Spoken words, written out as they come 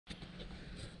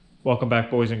Welcome back,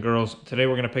 boys and girls. Today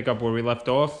we're going to pick up where we left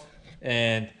off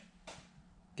and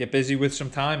get busy with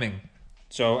some timing.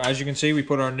 So as you can see, we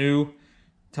put our new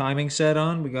timing set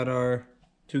on. We got our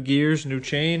 2 gears, new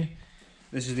chain.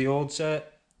 This is the old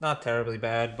set. Not terribly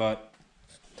bad, but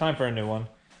time for a new one.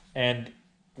 And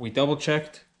we double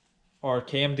checked our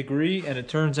cam degree, and it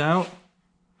turns out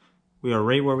we are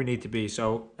right where we need to be.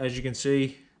 So as you can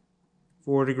see,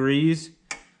 4 degrees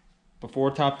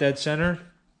before top dead center.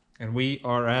 And we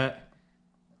are at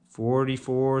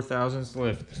 44 thousandths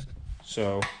lift.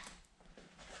 So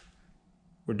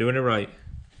we're doing it right.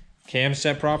 Cam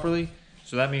set properly.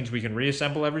 So that means we can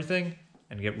reassemble everything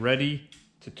and get ready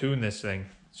to tune this thing.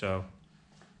 So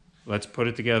let's put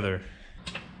it together.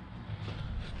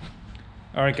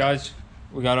 All right, guys,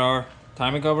 we got our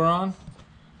timing cover on,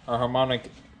 our harmonic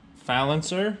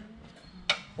balancer.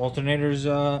 Alternator's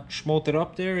schmolted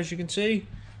up there, as you can see.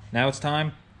 Now it's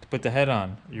time to put the head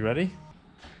on. You ready?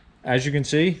 As you can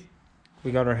see,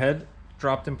 we got our head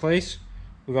dropped in place.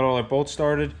 We got all our bolts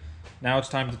started. Now it's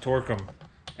time to torque them.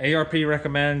 ARP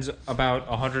recommends about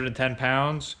 110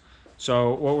 pounds.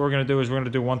 So what we're gonna do is we're gonna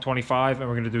do 125 and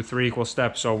we're gonna do 3 equal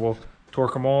steps. So we'll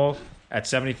torque them all at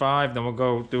 75, then we'll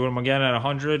go do them again at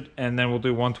 100, and then we'll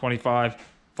do 125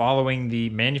 following the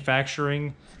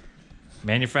manufacturers,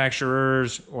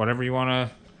 whatever you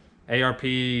wanna, ARP,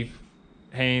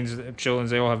 Haynes, Chillins,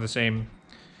 they all have the same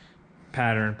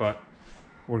pattern, but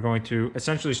we're going to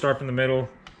essentially start from the middle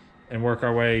and work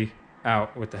our way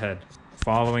out with the head,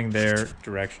 following their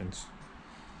directions.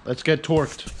 Let's get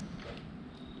torqued.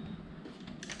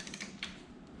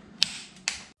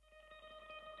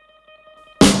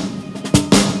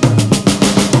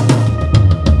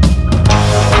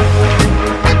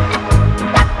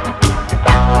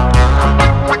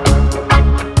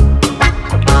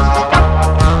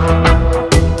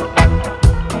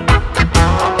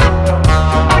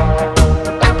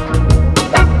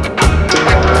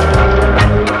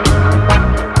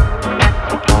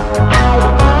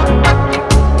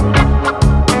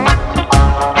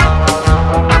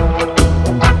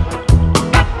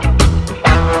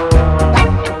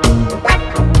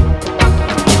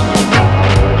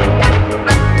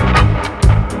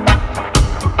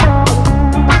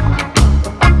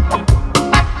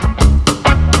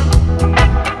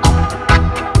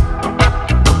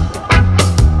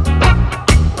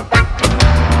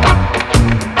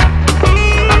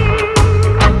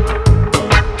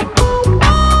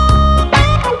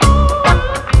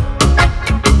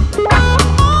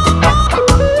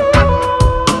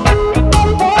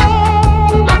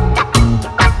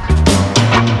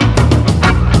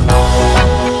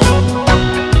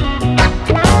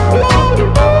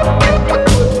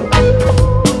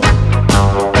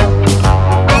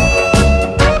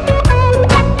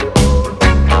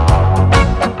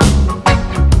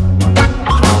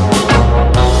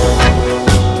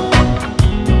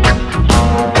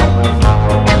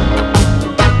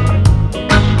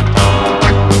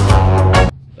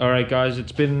 Guys,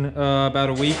 it's been about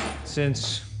a week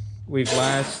since we've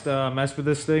last messed with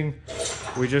this thing.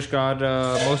 We just got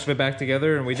most of it back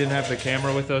together, and we didn't have the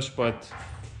camera with us, but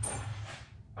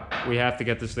we have to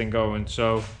get this thing going.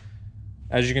 So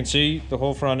as you can see, the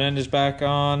whole front end is back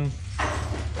on,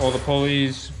 all the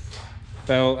pulleys,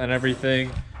 belt and everything.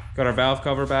 Got our valve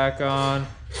cover back on,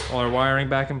 all our wiring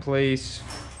back in place,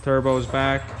 turbo's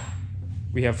back.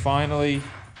 We have finally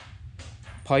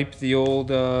piped the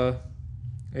old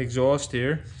exhaust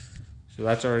here. So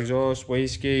that's our exhaust,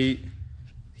 wastegate,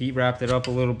 heat wrapped it up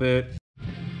a little bit. A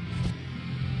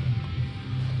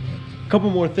couple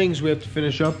more things we have to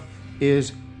finish up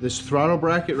is this throttle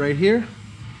bracket right here.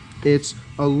 It's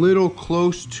a little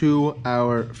close to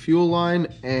our fuel line,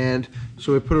 and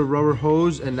so we put a rubber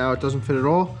hose and now it doesn't fit at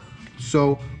all.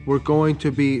 So we're going to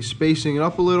be spacing it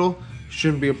up a little.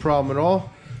 Shouldn't be a problem at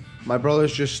all. My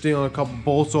brother's just stealing a couple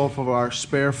bolts off of our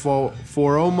spare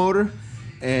 4.0 motor,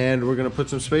 and we're gonna put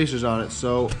some spacers on it.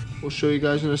 So we'll show you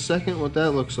guys in a second what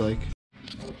that looks like.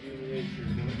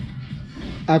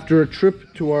 After a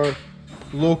trip to our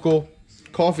local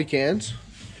coffee cans,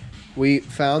 we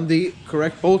found the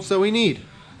correct bolts that we need.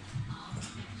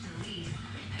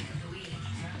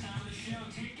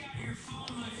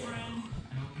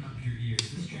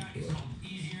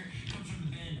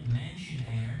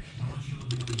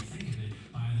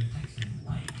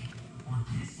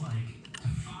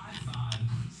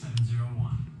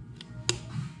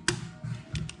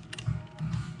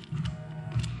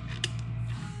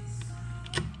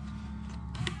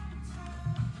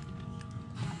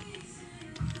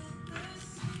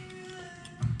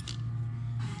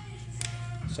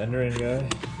 Send her in, guy.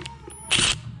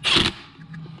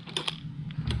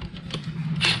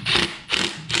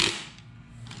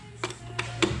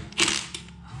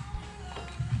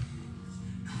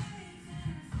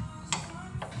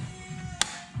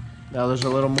 Now there's a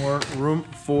little more room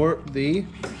for the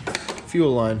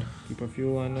fuel line. Keep our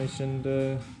fuel line nice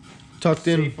and tucked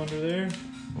in. safe under there,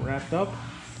 wrapped up.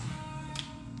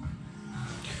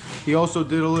 He also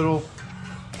did a little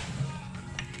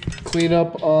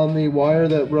cleanup on the wire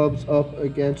that rubs up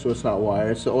against, so it's not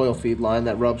wire, it's the oil feed line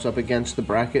that rubs up against the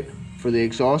bracket for the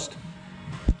exhaust.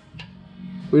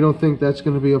 We don't think that's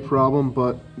going to be a problem,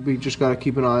 but we just got to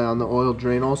keep an eye on the oil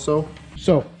drain also.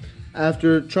 So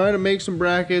after trying to make some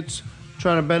brackets,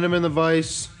 trying to bend them in the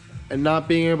vise, and not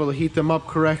being able to heat them up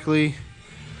correctly,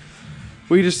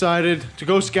 we decided to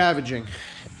go scavenging.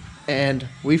 And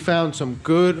we found some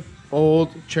good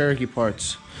old Cherokee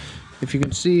parts. If you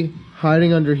can see,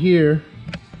 hiding under here,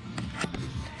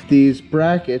 these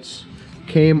brackets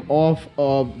came off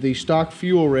of the stock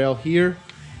fuel rail here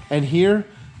and here.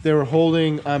 They were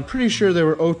holding, I'm pretty sure they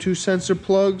were O2 sensor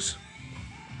plugs.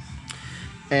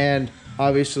 And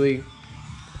obviously,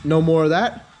 no more of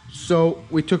that. So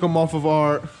we took them off of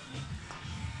our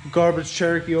garbage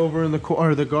Cherokee over in the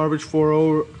corner, the garbage 4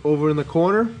 over in the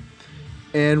corner,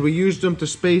 and we used them to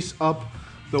space up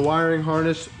the wiring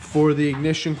harness for the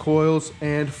ignition coils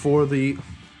and for the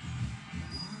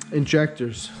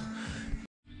injectors.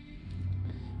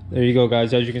 There you go,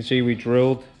 guys. As you can see, we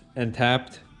drilled and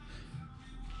tapped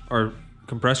our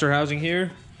compressor housing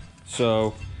here.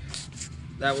 So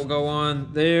that will go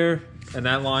on there, and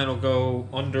that line will go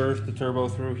under the turbo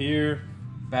through here,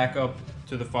 back up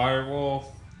to the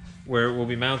firewall, where we'll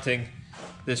be mounting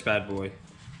this bad boy.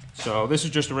 So this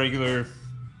is just a regular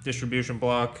distribution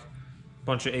block,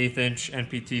 bunch of 1/8 inch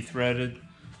NPT threaded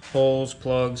holes,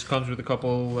 plugs, comes with a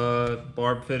couple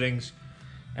barb fittings,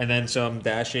 and then some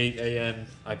 -8 AN,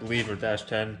 I believe, or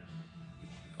 -10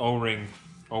 O-ring,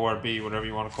 ORB, whatever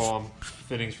you want to call them,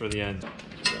 fittings for the end.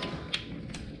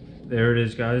 There it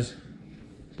is, guys,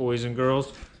 boys and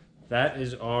girls. That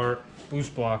is our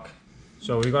boost block.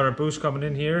 So we got our boost coming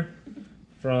in here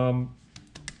from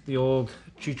the old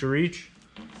Chicharich,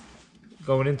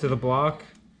 going into the block,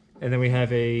 and then we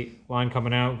have a line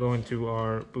coming out going to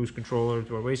our boost controller,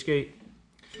 to our wastegate.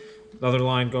 Another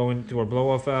line going to our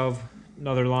blow-off valve.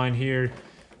 Another line here,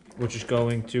 which is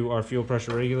going to our fuel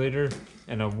pressure regulator,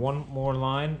 and one more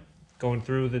line going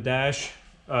through the dash,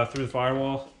 through the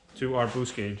firewall to our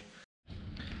boost gauge.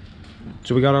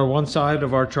 So we got our one side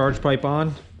of our charge pipe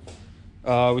on.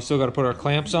 We still got to put our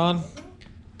clamps on,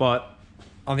 but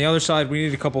on the other side we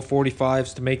need a couple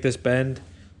 45s to make this bend.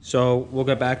 So we'll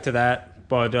get back to that.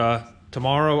 But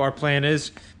tomorrow our plan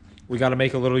is we got to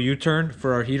make a little U-turn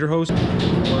for our heater hose.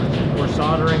 We're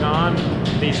soldering on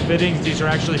these fittings. These are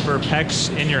actually for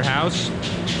PEX in your house.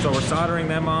 So we're soldering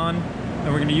them on, and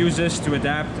we're going to use this to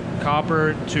adapt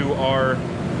copper to our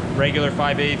regular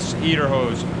 5/8 heater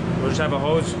hose. We'll just have a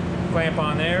hose clamp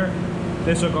on there.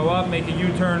 This will go up, make a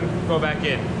U-turn, go back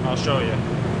in. I'll show you.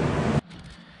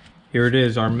 Here it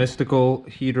is, our mystical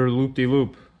heater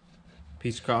loop-de-loop.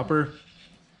 Piece of copper,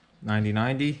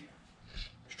 90/90,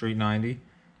 straight 90.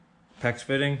 PEX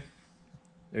fitting,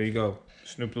 there you go,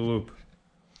 snoop the loop.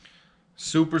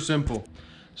 Super simple.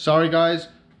 Sorry guys,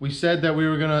 we said that we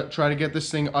were gonna try to get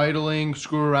this thing idling,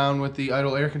 screw around with the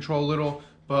idle air control a little,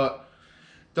 but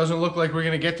doesn't look like we're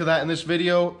gonna get to that in this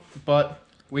video. But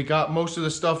we got most of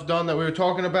the stuff done that we were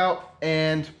talking about,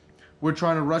 and we're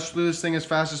trying to rush through this thing as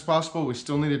fast as possible. We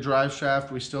still need a drive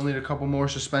shaft. We still need a couple more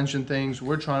suspension things.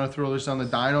 We're trying to throw this on the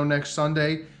dyno next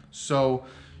Sunday. So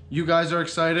you guys are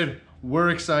excited.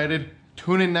 We're excited.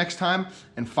 Tune in next time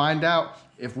and find out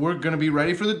if we're gonna be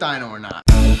ready for the dyno or not.